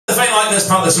like this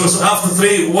part of the show, so after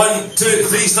 3, 1, 2,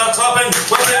 3, start clapping.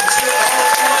 Welcome to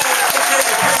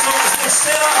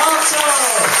Sarah Archer.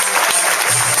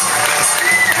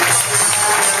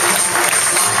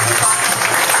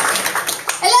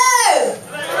 Hello!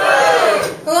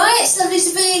 Hello! Alright, it's lovely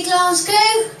to be in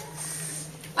Glasgow.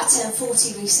 I turned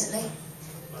 40 recently.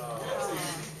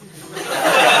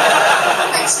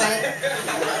 Thanks, mate.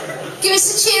 Give us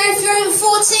a cheer if you're over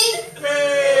 40.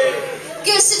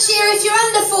 Give us a cheer if you're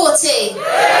under 40.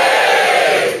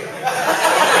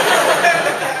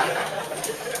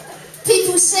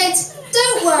 People said,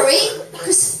 don't worry,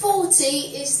 because 40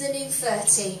 is the new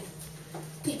 30.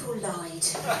 People lied.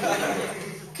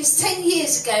 Because 10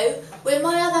 years ago, when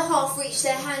my other half reached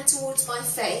their hand towards my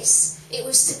face, it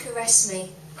was to caress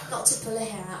me, not to pull a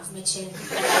hair out of my chin.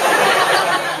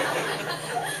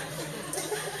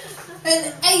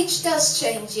 And age does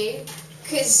change you,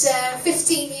 because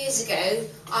 15 years ago,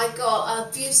 I got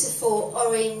a beautiful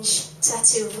orange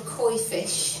tattoo of a koi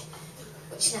fish,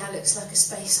 which now looks like a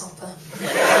space hopper.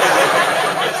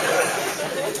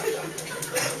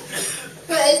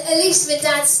 But at least my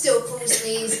dad still calls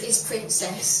me his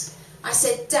princess. I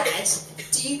said, Dad,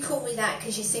 do you call me that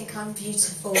because you think I'm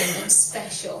beautiful and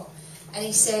special? And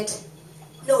he said,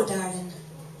 no, darling,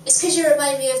 it's because you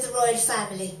remind me of the royal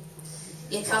family.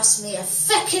 You cost me a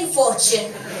feckin'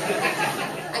 fortune,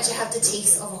 and you have the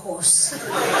teeth of a horse.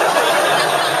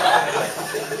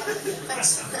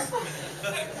 Thanks for that.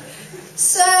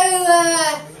 So,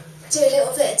 do a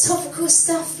little bit of topical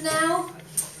stuff now.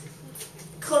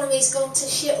 Economy's gone to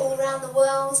shit all around the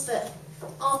world, but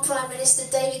our Prime Minister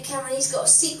David Cameron, he's got a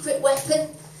secret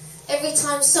weapon. Every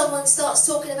time someone starts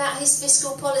talking about his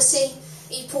fiscal policy,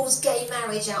 he pulls gay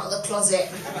marriage out of the closet.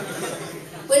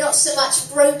 We're not so much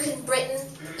broken Britain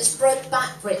as broke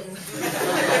back Britain.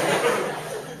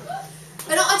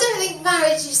 And I don't think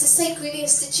marriage is the sacred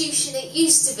institution it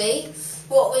used to be,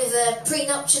 what with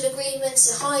prenuptial agreements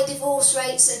and high divorce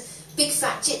rates and big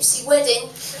fat gypsy wedding.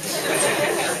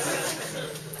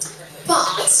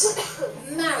 But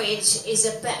marriage is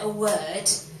a better word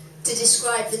to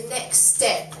describe the next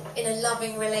step in a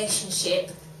loving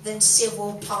relationship than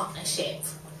civil partnership.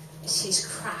 Which is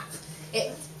crap.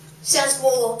 It sounds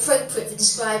more appropriate for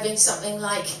describing something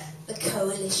like the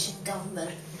coalition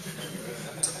government.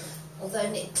 Although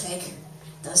Nick Clegg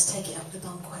does take it up the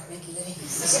bum quite regularly.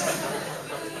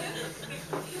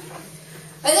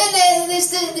 And then there's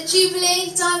the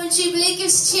Jubilee, Diamond Jubilee. Give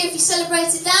us a cheer if you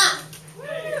celebrated that.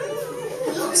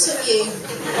 Lots of you.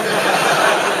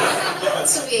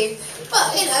 Lots of you.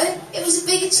 But, you know, it was a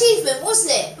big achievement,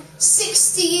 wasn't it?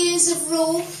 60 years of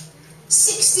rule,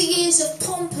 60 years of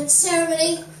pomp and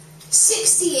ceremony,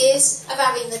 60 years of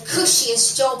having the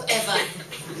cushiest job ever.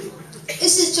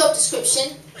 This is job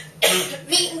description.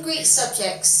 Meet and greet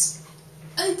subjects.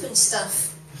 Open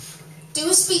stuff. Do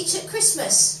a speech at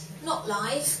Christmas. Not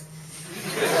live.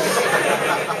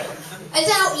 And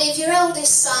outlive your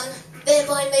eldest son,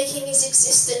 thereby making his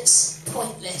existence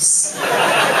pointless.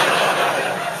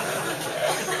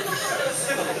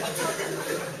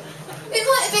 It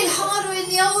might have been harder in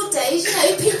the old days, you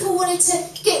know, people wanted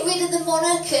to get rid of the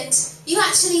monarch and you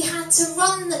actually had to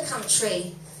run the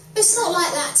country. But it's not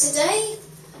like that today.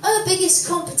 Her biggest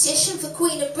competition for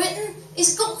Queen of Britain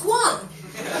is Gok Wan.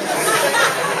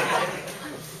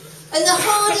 And the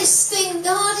hardest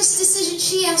decision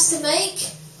she has to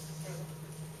make,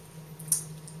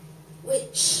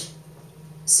 which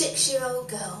 6-year-old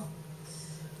girl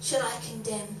should I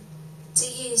condemn to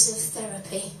years of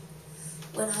therapy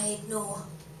when I ignore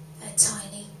her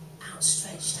tiny,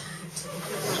 outstretched hand?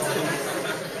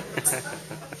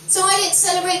 So I didn't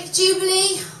celebrate the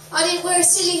Jubilee, I didn't wear a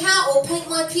silly hat or paint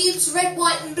my pubes red,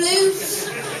 white and blue,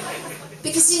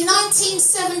 because in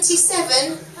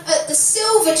 1977, at the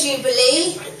Silver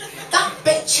Jubilee, that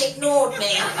bitch ignored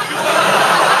me.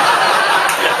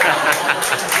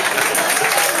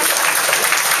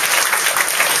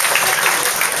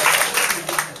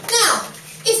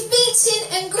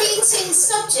 And greeting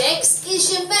subjects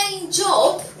is your main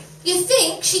job, you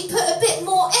think she'd put a bit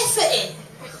more effort in.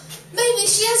 Maybe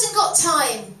she hasn't got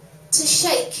time to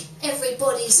shake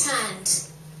everybody's hand.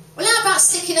 Well, how about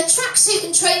sticking a tracksuit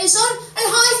and trainers on and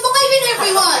high-fiving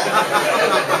everyone?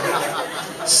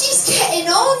 She's getting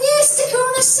on, yeah, stick her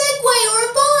on a Segway or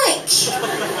a bike.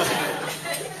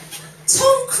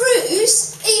 Tom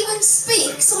Cruise even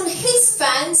speaks on his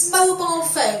fans' mobile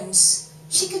phones.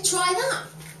 She could try that.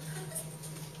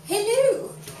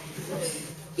 Hello,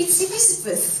 it's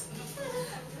Elizabeth,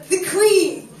 the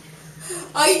Queen.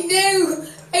 I know,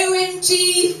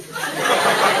 OMG,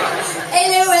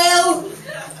 LOL,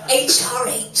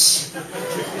 HRH.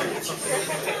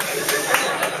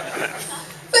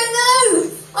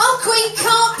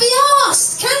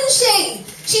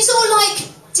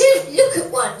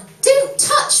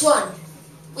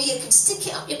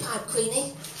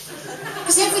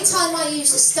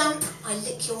 use a stamp, I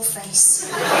lick your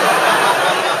face.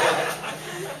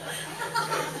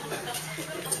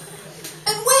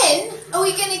 And when are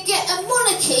we going to get a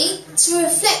monarchy to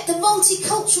reflect the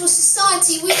multicultural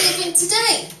society we live in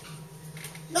today?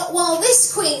 Not while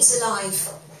this Queen's alive.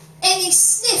 Any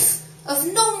sniff of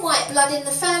non-white blood in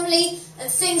the family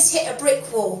and things hit a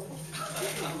brick wall.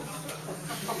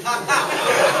 That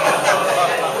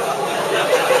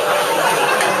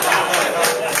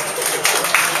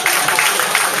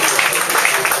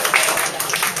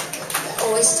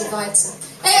always divides them.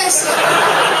 Yes.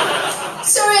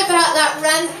 Sorry about that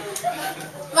rant.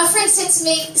 My friend said to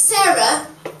me, Sarah,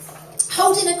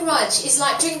 holding a grudge is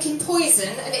like drinking poison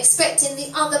and expecting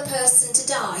the other person to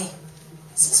die.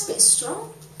 It's a bit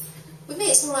strong. With me,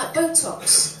 it's more like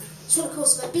Botox. Just want to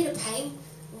cause them a bit of pain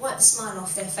and wipe the smile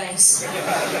off their face.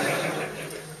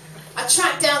 I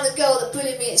tracked down the girl that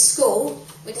bullied me at school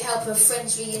with the help of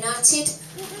Friends Reunited.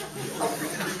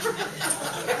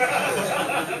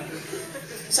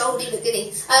 It's oldie but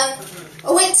goodie.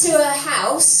 I went to her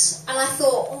house and I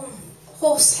thought,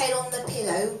 horse head on the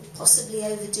pillow, possibly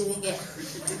overdoing it.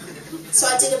 So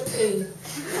I did a poo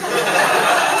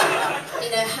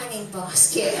in a hanging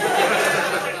basket.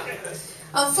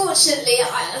 Unfortunately,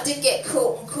 I did get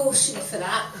caught on caution for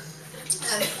that.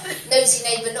 Nosy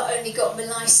neighbour not only got my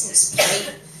licence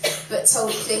plate, but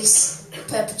told police the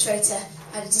perpetrator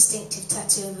had a distinctive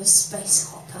tattoo of a space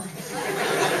hopper.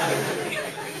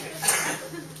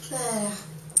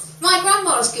 My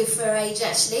grandma's good for her age,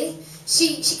 actually.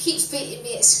 She keeps beating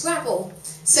me at Scrabble.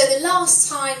 So the last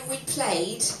time we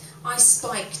played, I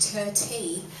spiked her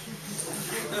tea.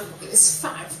 It was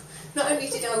fab. Not only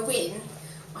did I win,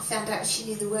 I found out she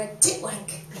knew the word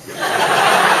titwank.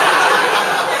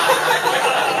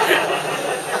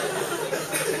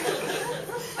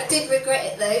 I did regret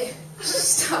it though. She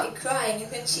started crying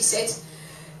and then she said,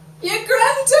 "Your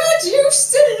granddad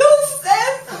used to love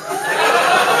them."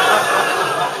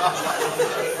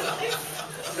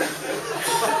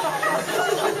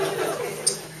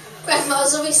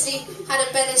 Grandma's obviously had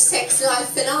a better sex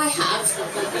life than I have.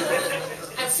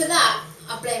 And for that,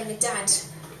 I blame my dad.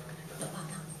 Not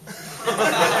like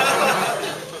that.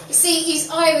 You see, he's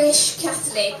Irish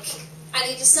Catholic, and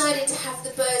he decided to have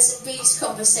the birds and bees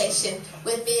conversation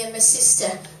with me and my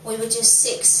sister when we were just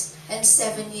 6 and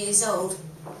 7 years old.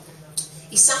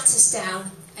 He sat us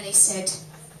down and he said,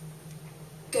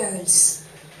 "Girls,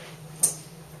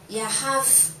 you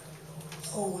have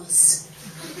holes.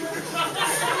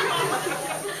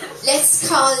 Let's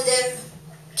call them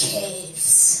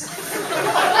caves.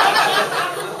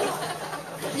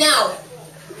 Now,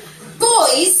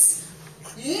 boys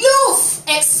love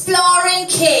exploring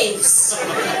caves,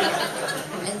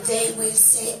 and they will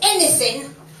say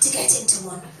anything to get into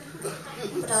one.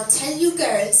 But I'll tell you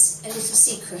girls a little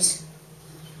secret.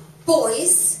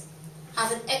 Boys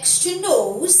have an extra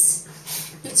nose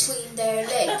between their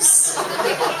legs.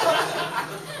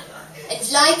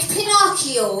 And like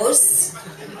Pinocchio's,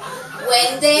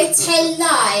 when they tell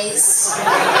lies,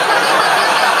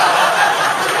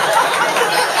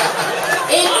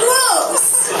 it grows."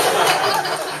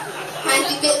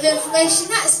 Handy bit of information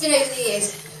that's been over the years.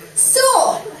 So,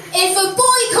 if a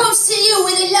boy comes to you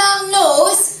with a long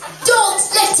nose, don't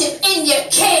let him in your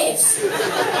cave.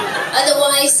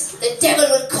 Otherwise, the devil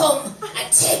will come and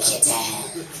take you to hell.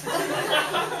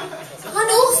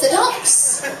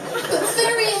 Unorthodox, but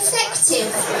very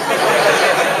effective.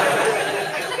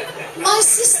 My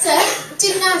sister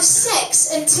didn't have sex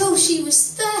until she was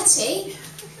 30,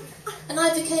 and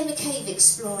I became a cave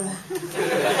explorer.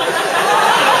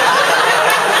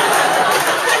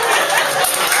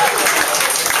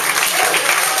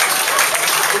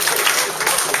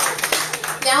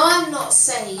 Now, I'm not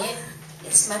saying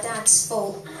it's my dad's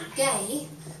fault I'm gay,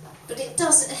 but it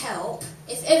doesn't help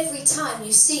if every time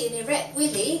you see an erect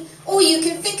willy, all you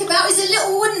can think about is a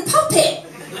little wooden puppet.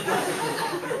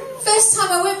 First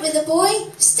time I went with a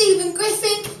boy, Stephen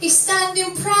Griffin, he's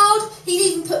standing proud, he'd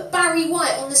even put Barry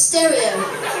White on the stereo.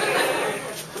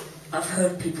 I've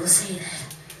heard people say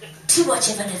that too much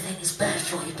of anything is bad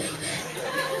for you, baby,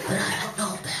 but I don't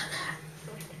know about that.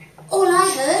 All I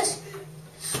heard,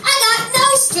 I got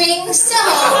no strings to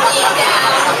hold me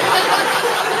down.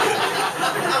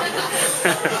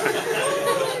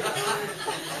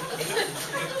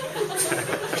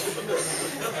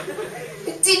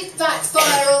 It did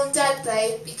backfire on Dad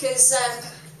though, because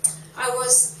I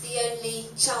was the only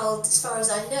child, as far as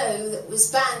I know, that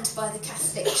was banned by the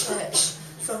Catholic Church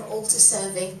from altar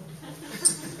serving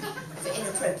for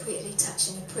inappropriately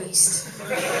touching a priest.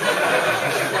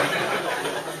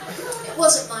 It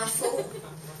wasn't my fault.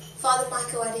 Father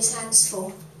Michael had his hands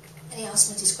full. And he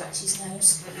asked me to scratch his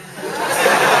nose.